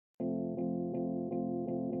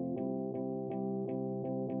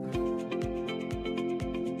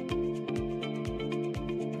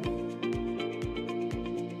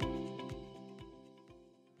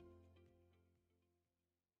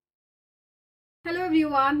Hello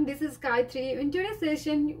everyone, this is Gayatri. In today's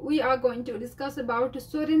session, we are going to discuss about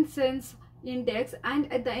Sorensen's index,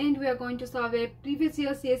 and at the end we are going to solve a previous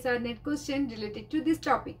year CSR net question related to this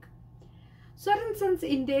topic. Sorensen's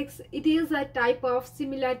index, it is a type of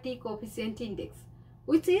similarity coefficient index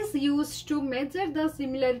which is used to measure the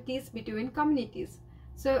similarities between communities.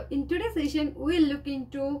 So in today's session, we will look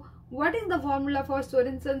into what is the formula for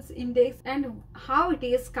Sorensen's index and how it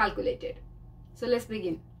is calculated. So let's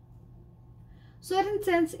begin.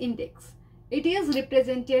 Sorensen's index, it is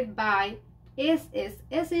represented by SS.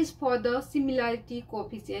 S is for the similarity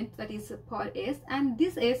coefficient, that is for S, and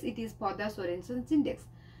this S it is for the Sorensen's index.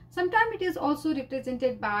 Sometimes it is also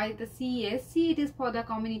represented by the CS. C it is for the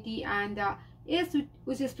community, and S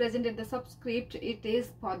which is present in the subscript, it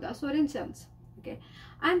is for the Sorensen's. Okay,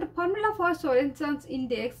 and the formula for Sorensen's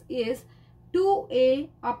index is 2A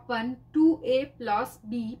upon 2A plus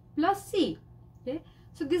B plus C. Okay,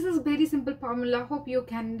 so this is very simple formula. Hope you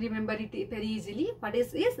can remember it very easily. What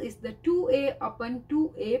is the 2A upon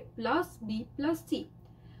 2A plus B plus C.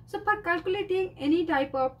 So for calculating any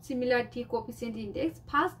type of similarity coefficient index,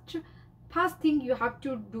 first thing you have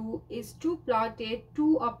to do is to plot a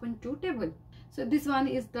 2 upon 2 table. So this one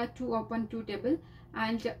is the 2 upon 2 table,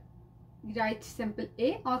 and write sample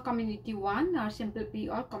A or community 1 or sample B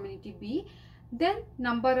or community B. Then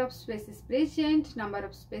number of spaces present, number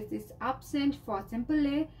of spaces absent for sample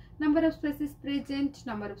A, number of spaces present,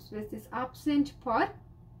 number of spaces absent for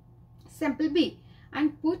sample B,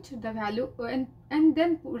 and put the value and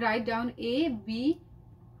then write down A, B,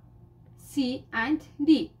 C and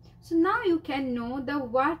D. So now you can know the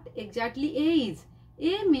what exactly A is.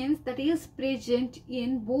 A means that is present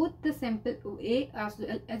in both the sample A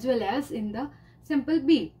as well as in the sample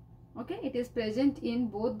B. Okay, it is present in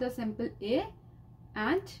both the sample A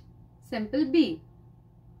and sample B.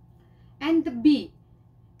 And the B,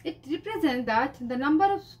 it represents that the number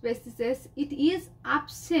of spaces it is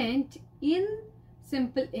absent in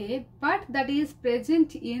sample A but that is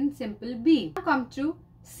present in sample B. Now come to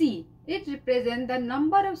C. It represents the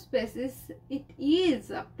number of spaces it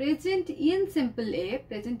is present in sample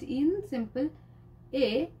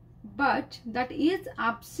A, but that is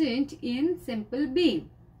absent in sample B.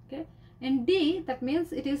 Okay, and D, that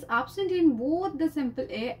means it is absent in both the sample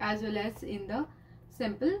A as well as in the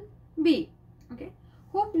sample B. Okay,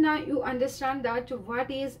 hope now you understand that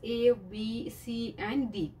what is A, B, C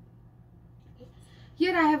and D.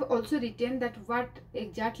 Here I have also written that what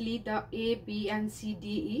exactly the A, B and C,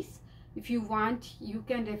 D is. If you want, you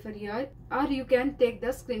can refer here or you can take the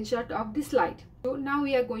screenshot of the slide. So now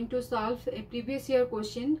we are going to solve a previous year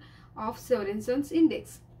question of Sorensen's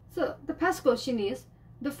index. So the first question is,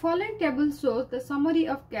 the following table shows the summary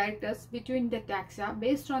of characters between the taxa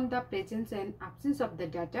based on the presence and absence of the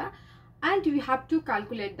data, and we have to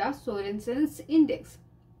calculate the Sorensen's index.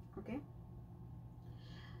 Okay.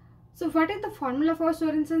 So what is the formula for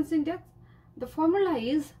Sorensen's index? The formula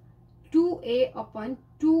is 2A upon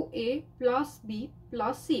 2A plus B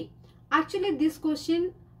plus C. Actually this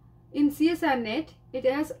question in CSR net, it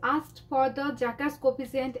has asked for the Jaccard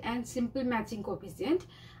coefficient and simple matching coefficient.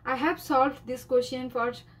 I have solved this question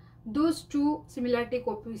for those two similarity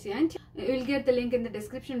coefficient. You will get the link in the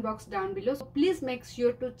description box down below. So please make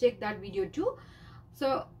sure to check that video too.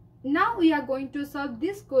 So now we are going to solve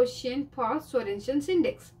this question for Sorensen's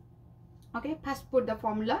index. Okay, first put the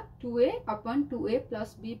formula 2A upon 2A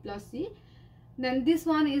plus B plus C. Then this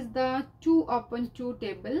one is the 2 upon 2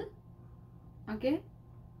 table. Okay,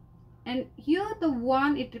 and here the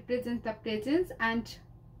 1 it represents the presence and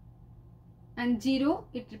 0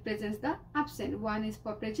 it represents the absent. 1 is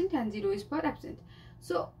for present and 0 is for absent.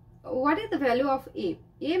 So what is the value of A?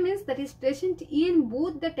 A means that is present in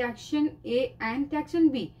both the taxon A and taxon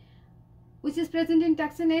B. Which is present in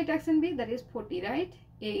taxon A, taxon B, that is 40, right?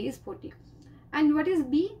 A is 40. And what is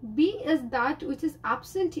B? B is that which is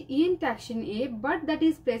absent in taxon A but that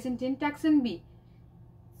is present in taxon B.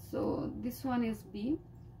 So this one is B.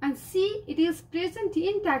 And C, it is present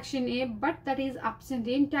in taxon A but that is absent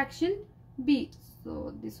in taxon B.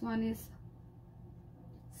 So this one is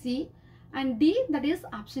C. And D, that is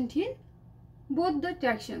absent in both the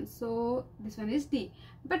taxons. So this one is D.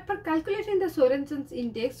 But for calculating the Sorensen's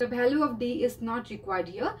index, the value of D is not required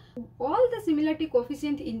here. All the similarity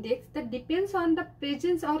coefficient index that depends on the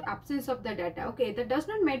presence or absence of the data. Okay, that does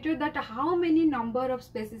not matter that how many number of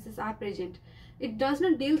species are present. It does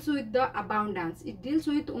not deal with the abundance. It deals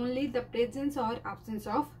with only the presence or absence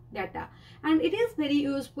of data. And it is very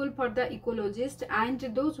useful for the ecologists and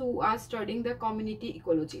those who are studying the community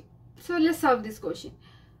ecology. So let's solve this question.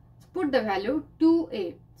 Put the value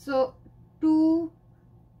 2A. So 2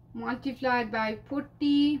 multiplied by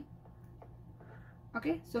 40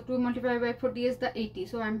 Okay, so 2 multiplied by 40 is the 80.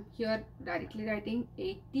 So I'm here directly writing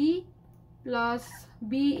 80 plus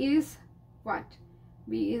B is what?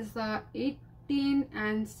 B is 18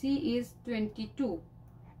 and C is 22.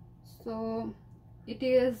 So it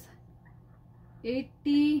is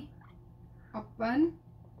 80 upon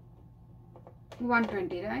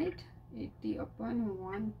 120, right? 80 upon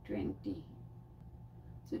 120.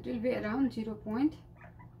 So it will be around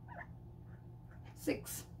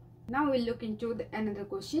 0.6. Now we'll look into another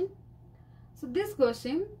question. So this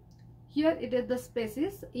question, here it is the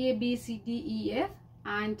spaces A, B, C, D, E, F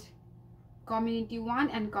and community 1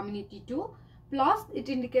 and community 2. Plus it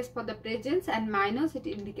indicates for the presence and minus it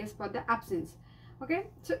indicates for the absence. Okay,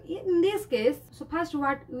 so in this case, so first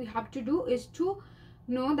what we have to do is to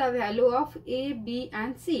know the value of A, B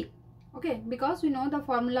and C. Okay, because we know the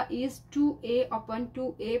formula is 2A upon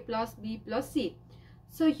 2A plus B plus C.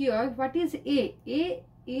 So here what is A? A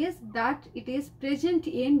is that it is present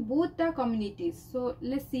in both the communities. So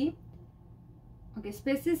let's see. Okay,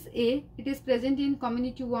 species A, it is present in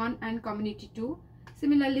community 1 and community 2.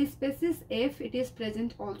 Similarly, species F, it is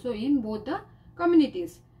present also in both the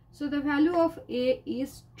communities. So the value of A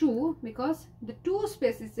is 2 because the two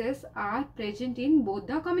species are present in both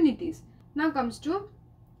the communities. Now comes to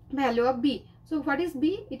value of B. So what is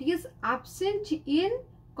B? It is absent in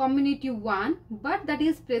community 1 but that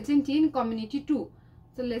is present in community 2.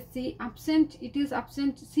 So let's see, absent, it is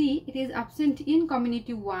absent, C, it is absent in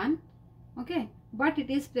community 1, okay, but it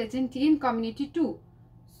is present in community 2.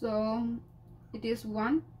 So it is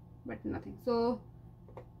 1 but nothing. So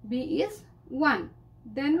B is 1.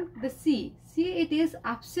 Then the C, it is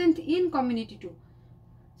absent in community 2.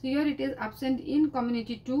 So here it is absent in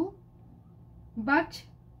community 2 but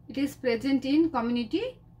it is present in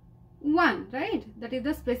community 1, right? That is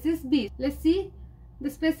the species B. Let's see the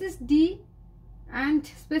species D and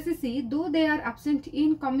species C, though they are absent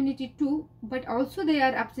in community 2 but also they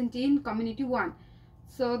are absent in community 1.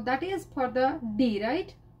 So that is for the D,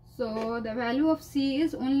 right? So the value of C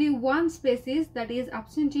is only one species that is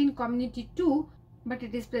absent in community 2 but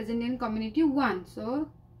it is present in community 1. So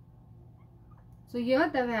here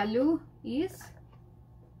the value is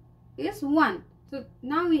 1. So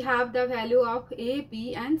now we have the value of A,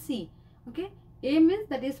 B and C. Okay, A means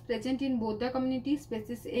that is present in both the communities,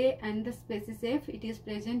 species A and the species F, it is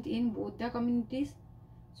present in both the communities.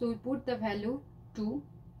 So we put the value 2.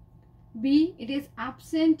 B, it is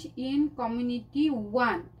absent in community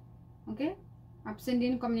 1. Okay, absent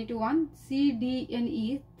in community 1. C, D and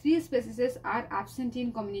E, three species are absent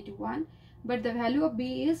in community 1. But the value of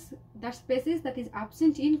B is that species that is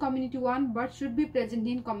absent in community 1 but should be present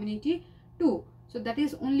in community 2. So that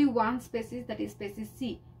is only one species, that is species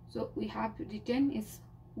C. So we have written is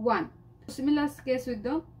 1. Similar case with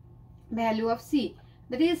the value of C,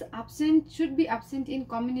 that is absent, should be absent in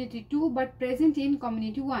community 2 but present in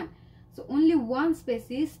community 1. So only one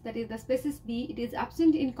species, that is the species B, it is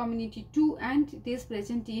absent in community 2 and it is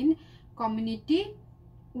present in community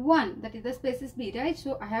 1, that is the species B, right?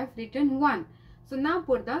 So I have written 1. So now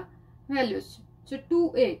put the values. So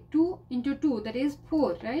 2A, 2 into 2, that is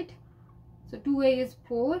 4, right? So 2A is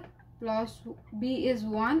 4 plus B is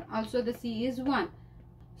 1, also the C is 1.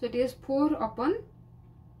 So it is 4 upon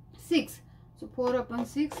 6. So 4 upon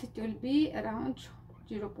 6, it will be around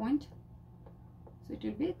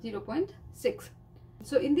 0.6.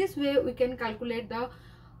 So in this way we can calculate the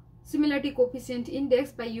similarity coefficient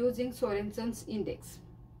index by using Sorensen's index.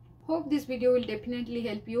 Hope this video will definitely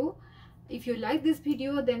help you. If you like this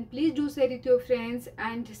video, then please do share it with your friends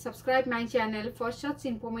and subscribe my channel for such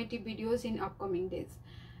informative videos in upcoming days.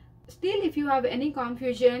 Still, if you have any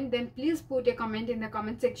confusion, then please put a comment in the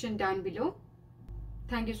comment section down below.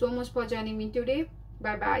 Thank you so much for joining me today.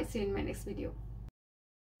 Bye bye. See you in my next video.